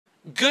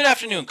Good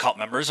afternoon, cult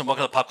members, and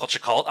welcome to Pop Culture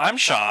Cult. I'm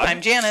Sean.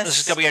 I'm Janice.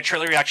 This is going to be a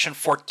trailer reaction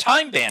for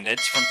Time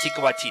Bandits from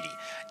Taika Waititi.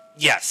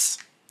 Yes.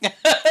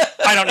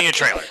 I don't need a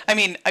trailer. I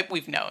mean,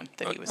 we've known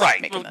that he was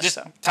making this. Just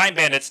So. Time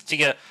Bandits,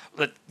 Taika,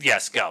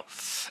 yes, go.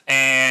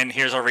 And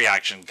here's our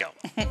reaction, go.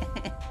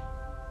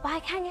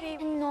 Why can't you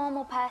be a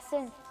normal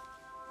person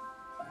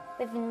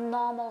with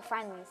normal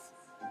friends?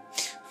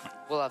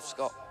 We'll have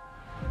Scott.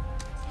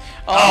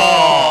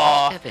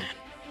 Oh. Evan.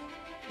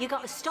 You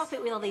got to stop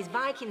it with all these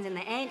Vikings and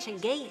the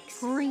ancient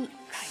Greeks.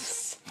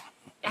 Nice.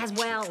 As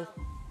well.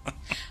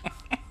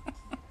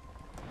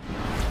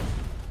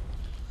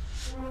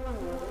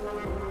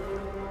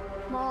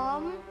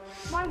 Mom,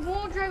 my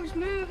wardrobe's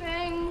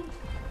moving.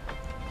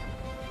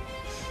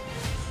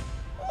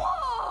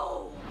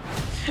 Whoa!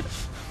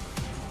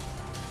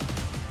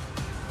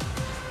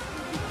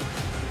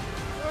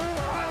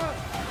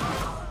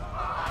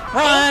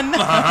 Run!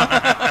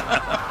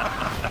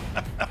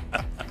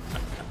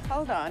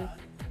 Hold on.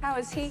 How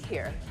is he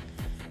here?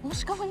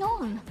 What's going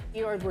on?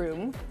 Your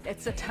room.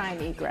 It's a time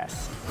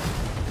egress.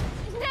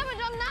 He's never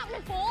done that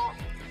before.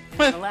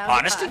 Allows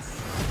Honesty?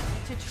 us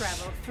to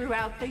travel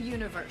throughout the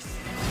universe.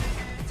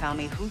 Tell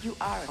me who you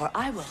are, or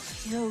I will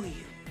kill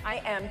you.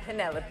 I am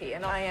Penelope,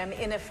 and I am,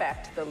 in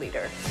effect, the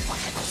leader.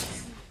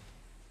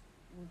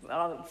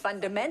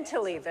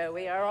 Fundamentally, though,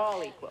 we are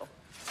all equal.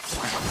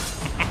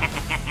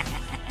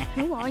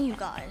 Who are you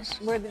guys?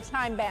 We're the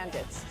Time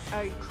Bandits,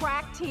 a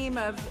crack team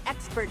of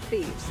expert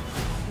thieves.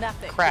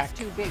 Nothing Crack. is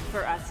too big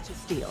for us to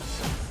steal.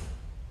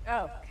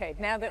 Oh, okay.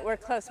 Now that we're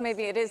close,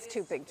 maybe it is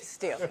too big to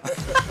steal. You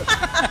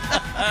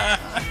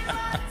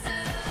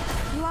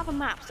have a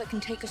map that can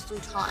take us through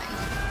time.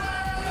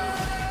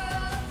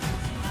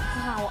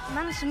 Wow,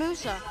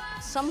 Mansa,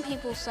 some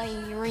people say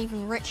you're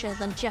even richer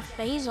than Jeff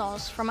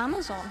Bezos from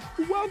Amazon.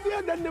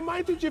 Wealthier than the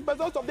mighty Jeff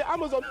Bezos of the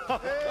Amazon.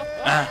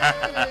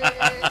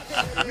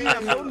 We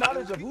have no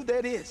knowledge of who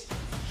that is.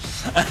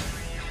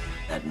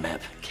 That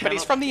map But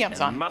he's from the cannot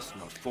Amazon. and must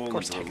not fall Of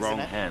course, into the Tykes in wrong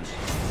it. hands.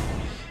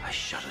 I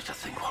shudder to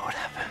think what would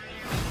happen.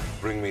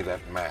 Bring me that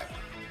map.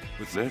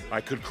 With that,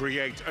 I could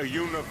create a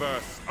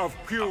universe of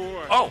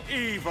pure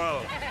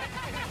evil.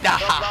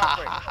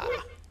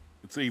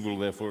 It's evil,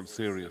 therefore it's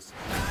serious.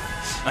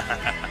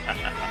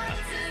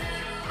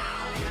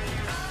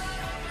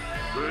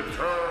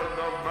 Return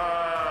the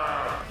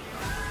map!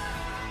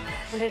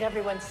 What did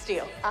everyone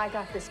steal? I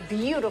got this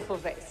beautiful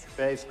vase.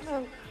 Vase.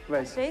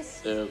 Vase.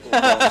 Vase?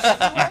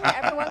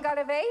 Everyone got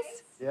a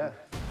vase? Yeah.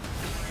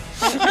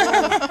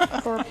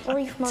 For a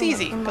brief moment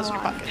easy, in my goes in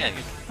your life, pocket. Yeah,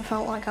 I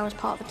felt like I was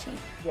part of the team.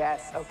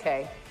 Yes,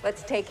 okay.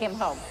 Let's take him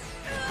home.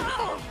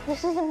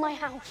 This isn't my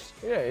house.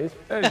 Yeah,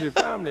 there's your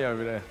family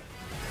over there.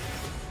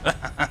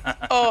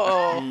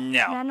 Oh.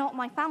 no. They're not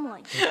my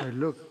family. They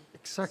look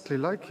exactly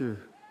like you.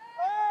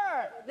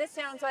 This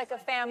sounds like a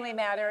family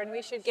matter, and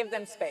we should give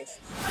them space.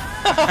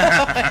 No,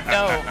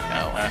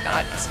 I'm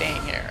not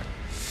staying here.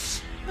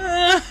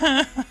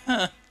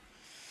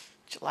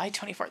 July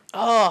 24th.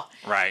 Oh,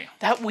 Right.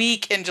 that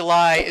week in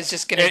July is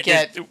just going to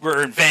get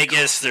we're in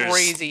Vegas. There's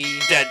crazy.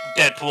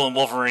 Deadpool and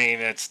Wolverine.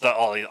 It's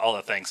all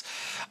the things.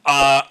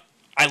 I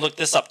looked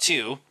this up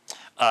too.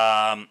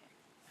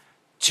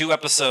 2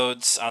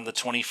 episodes on the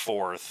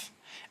 24th,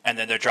 and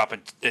then they're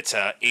dropping. It's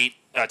a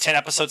 10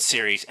 episode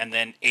series, and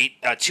then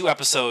 2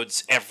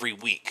 episodes every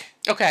week.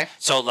 Okay.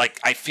 So like,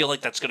 I feel like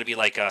that's going to be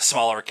like a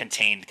smaller,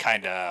 contained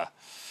kind of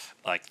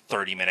like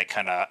 30-minute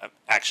kind of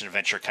action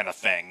adventure kind of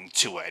thing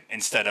to it,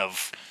 instead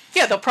of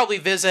Yeah, they'll probably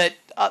visit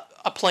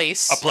a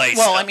place. A place.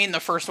 Well, I mean,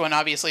 the first one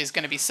obviously is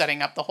going to be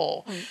setting up the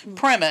whole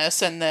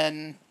premise, and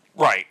then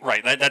right.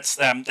 That's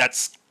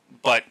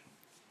but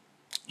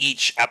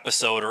each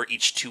episode or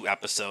each 2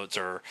 episodes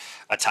or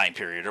a time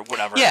period or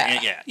whatever.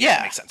 Yeah.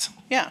 That makes sense.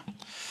 yeah,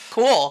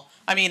 cool.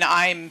 I mean,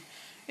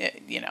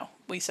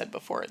 we said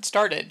before it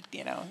started,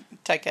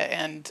 Taika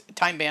and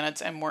Time Bandits,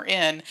 and we're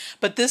in.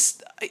 But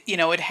this,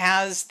 it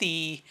has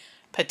the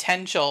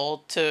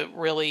potential to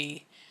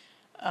really,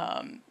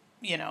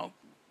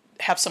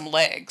 have some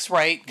legs,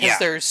 right? Because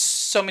there's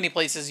so many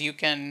places you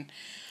can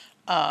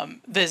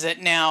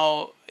visit.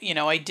 Now,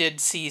 I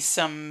did see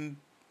some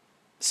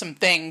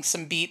things,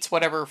 some beats,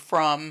 whatever,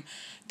 from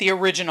the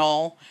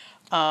original,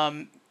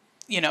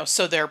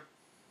 so they're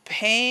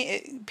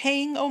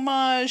paying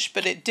homage,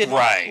 but it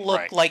didn't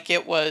look like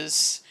it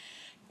was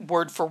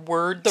word for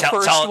word the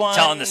first one.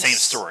 Telling the same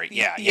story.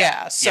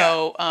 Yeah.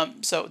 So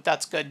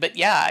that's good. But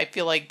yeah, I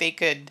feel like they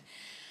could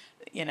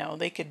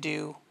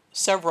do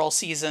several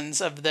seasons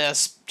of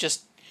this,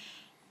 just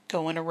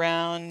going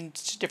around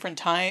to different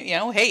time.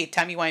 Hey,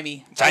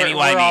 timey-wimey.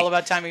 We're all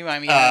about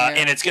timey-wimey.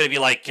 And it's going to be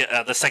like,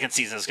 the second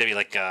season is going to be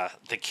like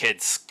the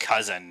kid's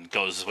cousin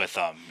goes with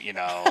them, and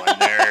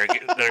they're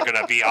going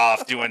to be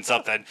off doing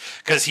something,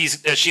 because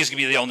she's going to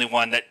be the only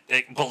one that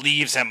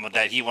believes him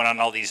that he went on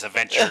all these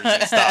adventures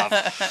and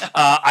stuff.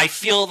 I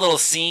feel a little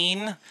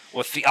seen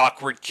with the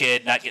awkward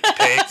kid not getting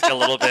picked a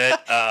little bit.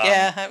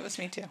 Yeah, that was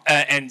me too.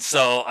 And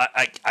so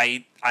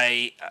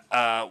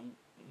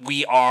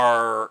we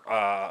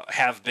are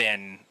have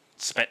been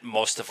spent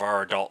most of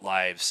our adult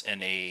lives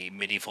in a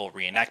medieval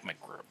reenactment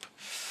group.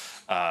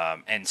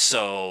 And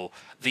so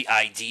the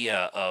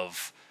idea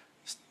of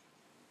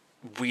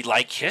we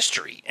like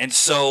history. And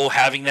so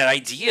having that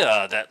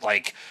idea that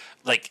like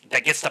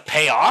that gets to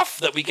pay off,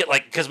 that we get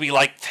like, because we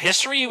like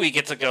history, we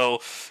get to go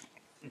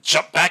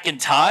jump back in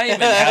time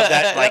and have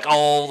that like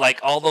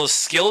all those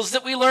skills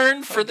that we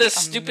learned for this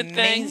stupid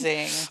thing.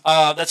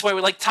 That's why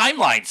we like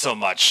Timeline so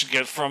much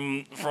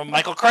from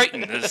Michael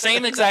Crichton. The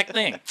same exact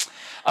thing.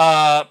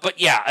 But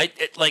yeah,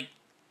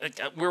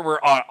 we were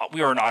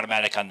an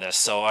automatic on this,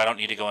 so I don't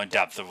need to go in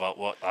depth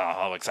about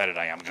how excited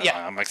I am.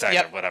 I'm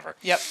excited, whatever.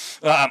 Yep.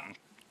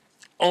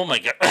 Oh my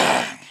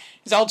god.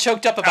 He's all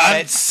choked up about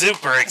it. I'm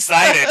super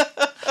excited.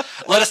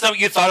 Let us know what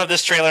you thought of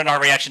this trailer and our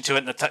reaction to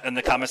it in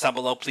the comments down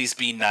below. Please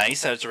be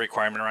nice. That's a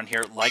requirement around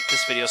here. Like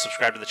this video,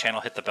 subscribe to the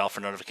channel, hit the bell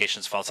for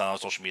notifications, follow us on all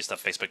social media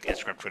stuff, Facebook,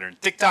 Instagram, Twitter,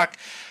 and TikTok.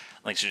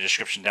 Links in the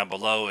description down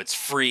below. It's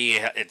free.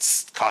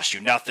 It's costs you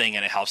nothing,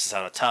 and it helps us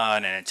out a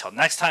ton. And until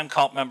next time,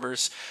 cult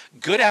members,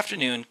 good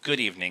afternoon, good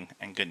evening,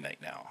 and good night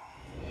now.